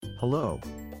Hello.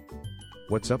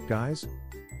 What's up, guys?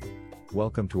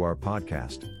 Welcome to our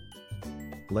podcast.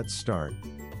 Let's start.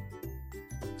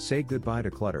 Say goodbye to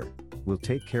clutter. We'll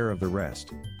take care of the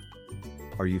rest.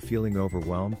 Are you feeling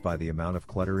overwhelmed by the amount of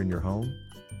clutter in your home?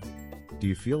 Do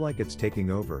you feel like it's taking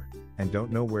over and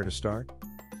don't know where to start?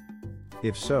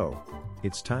 If so,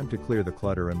 it's time to clear the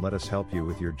clutter and let us help you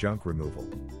with your junk removal.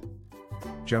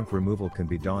 Junk removal can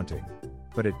be daunting,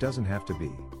 but it doesn't have to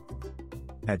be.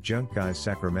 At Junk Guys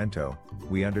Sacramento,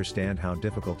 we understand how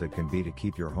difficult it can be to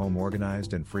keep your home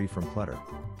organized and free from clutter.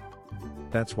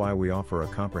 That's why we offer a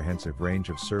comprehensive range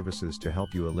of services to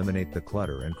help you eliminate the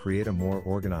clutter and create a more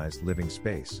organized living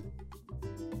space.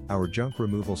 Our junk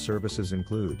removal services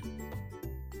include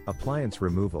appliance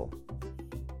removal.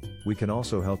 We can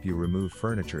also help you remove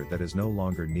furniture that is no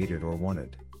longer needed or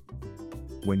wanted.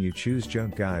 When you choose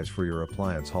Junk Guys for your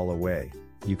appliance haul away,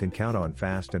 you can count on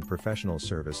fast and professional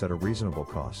service at a reasonable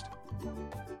cost.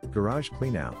 Garage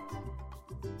cleanout.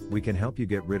 We can help you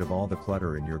get rid of all the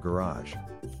clutter in your garage.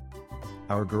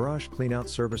 Our garage cleanout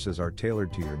services are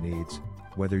tailored to your needs,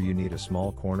 whether you need a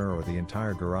small corner or the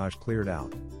entire garage cleared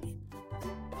out.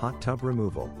 Hot tub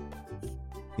removal.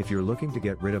 If you're looking to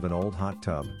get rid of an old hot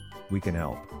tub, we can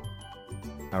help.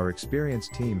 Our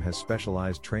experienced team has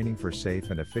specialized training for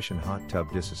safe and efficient hot tub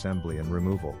disassembly and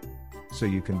removal, so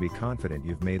you can be confident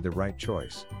you've made the right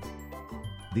choice.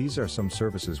 These are some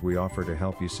services we offer to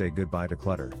help you say goodbye to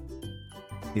clutter.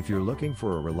 If you're looking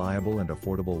for a reliable and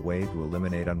affordable way to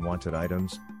eliminate unwanted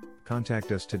items,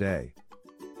 contact us today.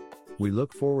 We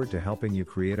look forward to helping you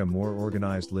create a more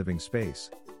organized living space.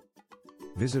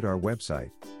 Visit our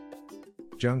website,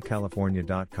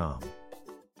 junkcalifornia.com.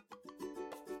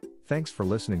 Thanks for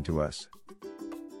listening to us.